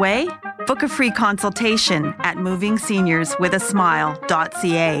give away? Book a free consultation at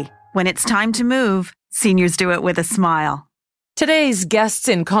movingseniorswithasmile.ca. When it's time to move, seniors do it with a smile. Today's guests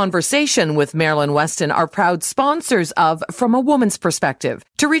in conversation with Marilyn Weston are proud sponsors of From a Woman's Perspective.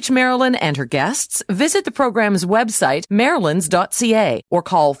 To reach Marilyn and her guests, visit the program's website, marilyns.ca, or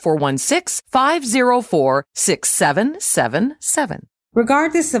call 416-504-6777.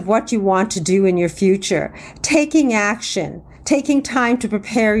 Regardless of what you want to do in your future, taking action, taking time to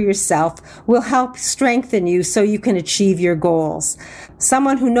prepare yourself will help strengthen you so you can achieve your goals.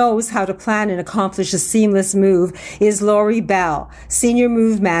 Someone who knows how to plan and accomplish a seamless move is Lori Bell, Senior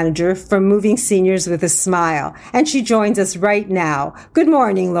Move Manager for Moving Seniors with a Smile. And she joins us right now. Good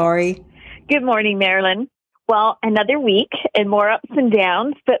morning, Lori. Good morning, Marilyn. Well, another week and more ups and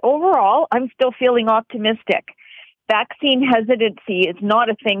downs, but overall, I'm still feeling optimistic. Vaccine hesitancy is not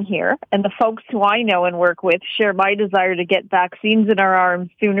a thing here, and the folks who I know and work with share my desire to get vaccines in our arms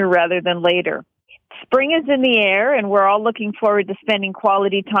sooner rather than later. Spring is in the air, and we're all looking forward to spending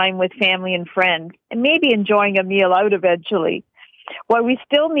quality time with family and friends, and maybe enjoying a meal out eventually. While we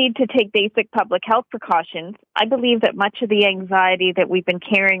still need to take basic public health precautions, I believe that much of the anxiety that we've been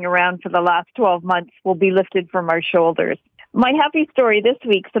carrying around for the last 12 months will be lifted from our shoulders. My happy story this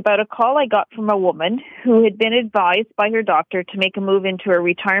week is about a call I got from a woman who had been advised by her doctor to make a move into a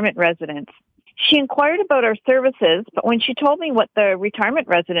retirement residence. She inquired about our services, but when she told me what the retirement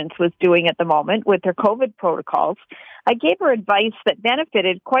residence was doing at the moment with their COVID protocols, I gave her advice that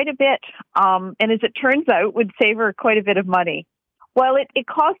benefited quite a bit, and as it turns out, would save her quite a bit of money. Well, it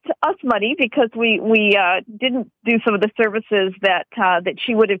cost us money because we didn't do some of the services that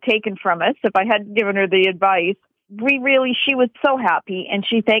she would have taken from us if I hadn't given her the advice. She was so happy, and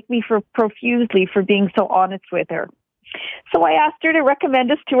she thanked me profusely for being so honest with her. So I asked her to recommend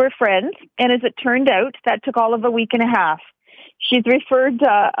us to her friends, and as it turned out, that took all of a week and a half. She's referred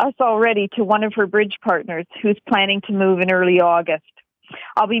us already to one of her bridge partners who's planning to move in early August.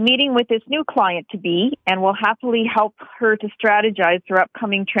 I'll be meeting with this new client-to-be, and will happily help her to strategize her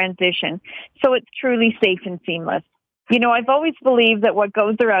upcoming transition so it's truly safe and seamless. You know, I've always believed that what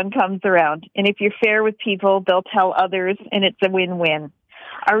goes around comes around, and if you're fair with people, they'll tell others, and it's a win-win.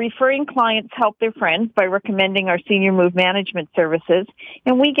 Our referring clients help their friends by recommending our senior move management services,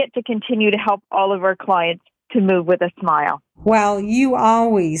 and we get to continue to help all of our clients to move with a smile. Well, you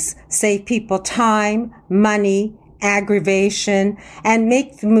always save people time, money, aggravation, and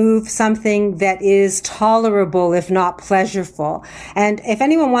make the move something that is tolerable, if not pleasurable. And if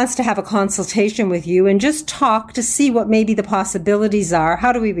anyone wants to have a consultation with you and just talk to see what maybe the possibilities are,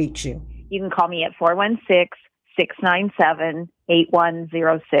 how do we reach you? You can call me at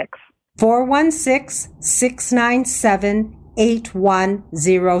 416-697-8106. 416-697-8106.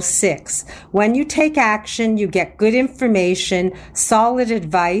 8106. When you take action, you get good information, solid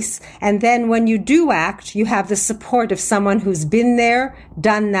advice, and then when you do act, you have the support of someone who's been there,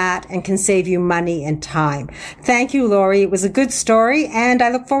 done that, and can save you money and time. Thank you, Lori. It was a good story, and I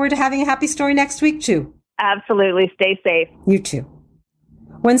look forward to having a happy story next week, too. Absolutely. Stay safe. You too.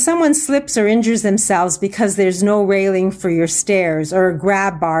 When someone slips or injures themselves because there's no railing for your stairs or a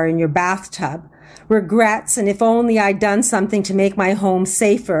grab bar in your bathtub, regrets and if only I'd done something to make my home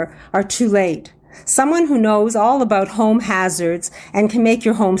safer are too late. Someone who knows all about home hazards and can make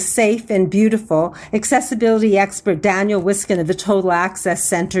your home safe and beautiful, accessibility expert Daniel Wiskin of the Total Access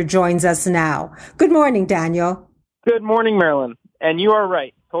Center joins us now. Good morning, Daniel. Good morning, Marilyn. And you are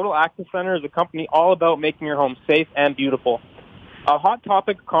right. Total Access Center is a company all about making your home safe and beautiful. A hot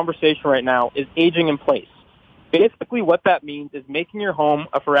topic of conversation right now is aging in place. Basically, what that means is making your home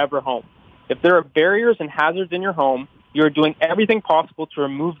a forever home. If there are barriers and hazards in your home, you're doing everything possible to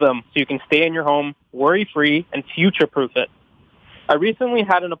remove them so you can stay in your home worry-free and future-proof it. I recently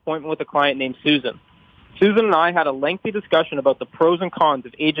had an appointment with a client named Susan. Susan and I had a lengthy discussion about the pros and cons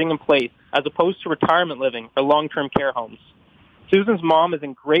of aging in place as opposed to retirement living or long-term care homes. Susan's mom is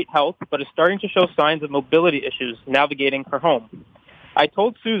in great health but is starting to show signs of mobility issues navigating her home. I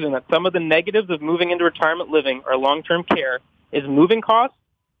told Susan that some of the negatives of moving into retirement living or long-term care is moving costs,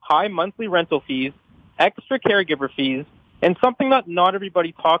 high monthly rental fees, extra caregiver fees, and something that not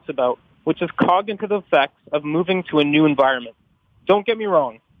everybody talks about, which is cognitive effects of moving to a new environment. Don't get me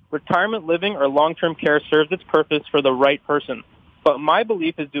wrong, retirement living or long-term care serves its purpose for the right person, but my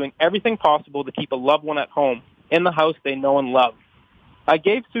belief is doing everything possible to keep a loved one at home, in the house they know and love. I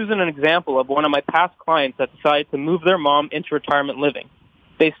gave Susan an example of one of my past clients that decided to move their mom into retirement living.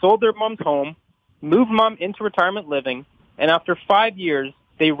 They sold their mom's home, moved mom into retirement living, and after 5 years,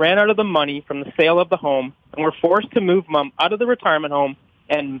 they ran out of the money from the sale of the home and were forced to move mom out of the retirement home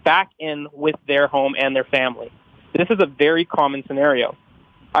and back in with their home and their family. This is a very common scenario.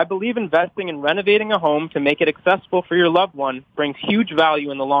 I believe investing in renovating a home to make it accessible for your loved one brings huge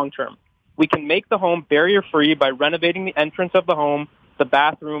value in the long term. We can make the home barrier-free by renovating the entrance of the home, the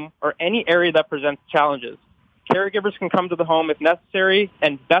bathroom, or any area that presents challenges. Caregivers can come to the home if necessary,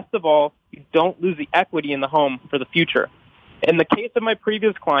 and best of all, you don't lose the equity in the home for the future. In the case of my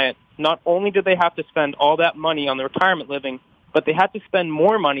previous client, not only did they have to spend all that money on the retirement living, but they had to spend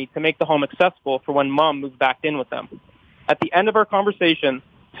more money to make the home accessible for when mom moved back in with them. At the end of our conversation,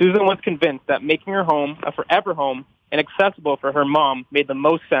 Susan was convinced that making her home a forever home and accessible for her mom made the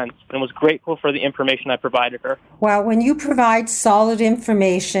most sense and was grateful for the information I provided her. Well, when you provide solid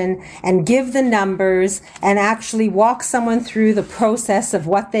information and give the numbers and actually walk someone through the process of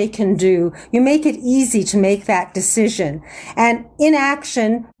what they can do, you make it easy to make that decision. And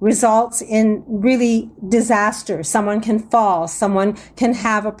inaction results in really disaster. Someone can fall, someone can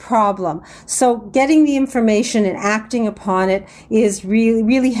have a problem. So getting the information and acting upon it is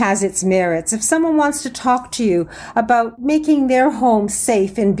really has its merits. If someone wants to talk to you about making their home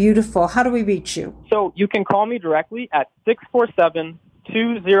safe and beautiful, how do we reach you? So you can call me directly at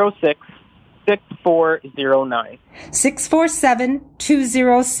 647-206-6409.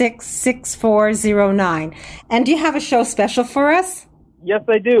 647-206-6409. And do you have a show special for us? Yes,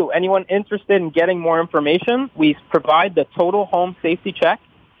 I do. Anyone interested in getting more information, we provide the Total Home Safety Check.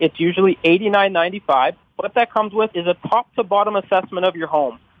 It's usually $89.95. What that comes with is a top-to-bottom assessment of your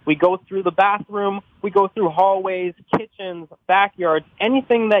home. We go through the bathroom, we go through hallways, kitchens, backyards,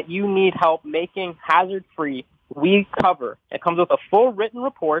 anything that you need help making hazard-free, we cover. It comes with a full written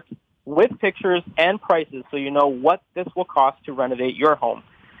report with pictures and prices so you know what this will cost to renovate your home.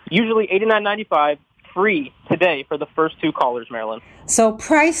 Usually $89.95, free today for the first 2 callers, Marilyn. So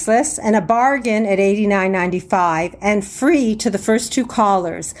priceless and a bargain at $89.95 and free to the first 2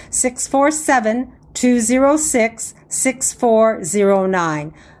 callers,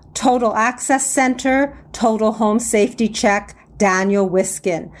 647-206-6409. Total Access Center, Total Home Safety Check, Daniel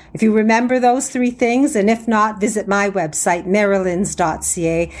Wiskin. If you remember those 3 things, and if not, visit my website,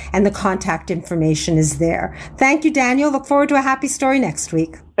 marilyns.ca, and the contact information is there. Thank you, Daniel. Look forward to a happy story next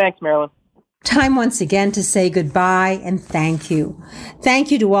week. Thanks, Marilyn. Time once again to say goodbye and thank you.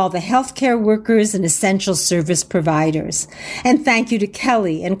 Thank you to all the healthcare workers and essential service providers. And thank you to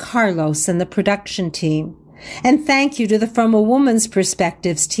Kelly and Carlos and the production team. And thank you to the From a Woman's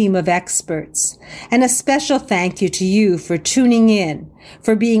Perspectives team of experts. And a special thank you to you for tuning in,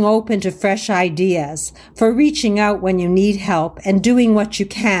 for being open to fresh ideas, for reaching out when you need help and doing what you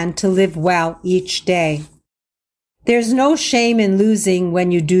can to live well each day. There's no shame in losing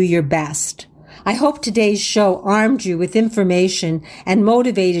when you do your best. I hope today's show armed you with information and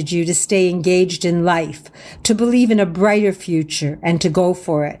motivated you to stay engaged in life, to believe in a brighter future, and to go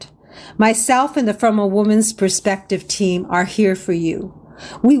for it. Myself and the From a Woman's Perspective team are here for you.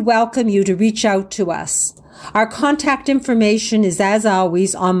 We welcome you to reach out to us. Our contact information is, as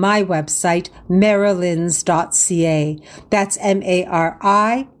always, on my website, marilyns.ca. That's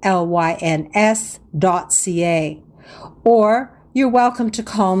MARILYNS.ca. Or you're welcome to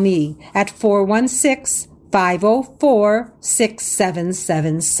call me at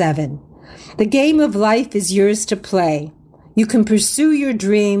 416-504-6777. The game of life is yours to play. You can pursue your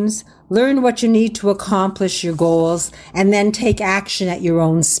dreams, learn what you need to accomplish your goals, and then take action at your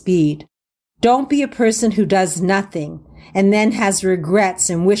own speed. Don't be a person who does nothing and then has regrets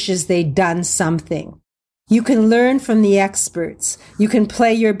and wishes they'd done something. You can learn from the experts. You can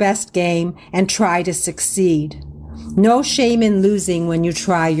play your best game and try to succeed. No shame in losing when you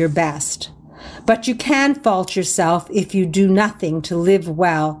try your best. But you can fault yourself if you do nothing to live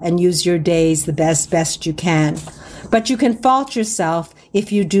well and use your days the best you can. But you can fault yourself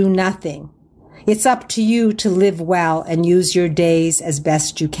if you do nothing. It's up to you to live well and use your days as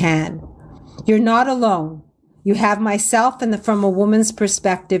best you can. You're not alone. You have myself and the From a Woman's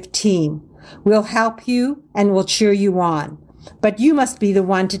Perspective team. We'll help you and we'll cheer you on. But you must be the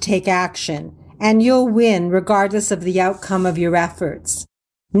one to take action, and you'll win regardless of the outcome of your efforts.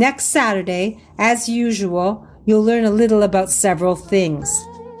 Next Saturday, as usual, you'll learn a little about several things.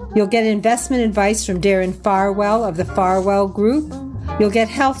 You'll get investment advice from Darren Farwell of the Farwell Group. You'll get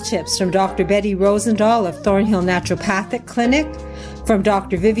health tips from Dr. Betty Rosendahl of Thornhill Naturopathic Clinic, from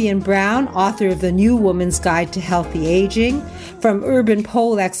Dr. Vivian Brown, author of The New Woman's Guide to Healthy Aging, from urban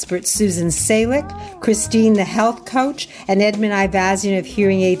pole expert Susan Salick, Christine the Health Coach, and Edmund Ivazian of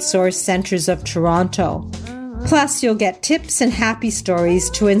Hearing Aid Source Centers of Toronto. Plus, you'll get tips and happy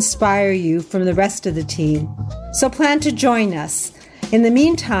stories to inspire you from the rest of the team. So plan to join us. In the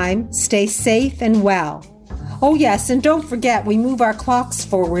meantime, stay safe and well. Oh yes, and don't forget we move our clocks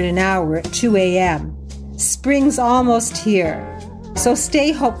forward an hour at 2 a.m. Spring's almost here. So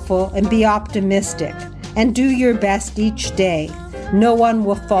stay hopeful and be optimistic, and do your best each day. No one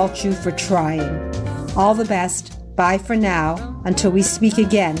will fault you for trying. All the best. Bye for now, until we speak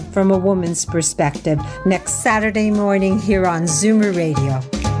again from a woman's perspective next Saturday morning here on Zoomer Radio.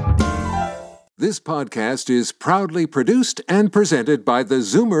 This podcast is proudly produced and presented by the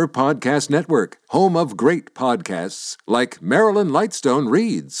Zoomer Podcast Network, home of great podcasts like Marilyn Lightstone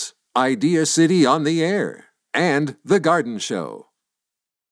Reads, Idea City on the Air, and The Garden Show.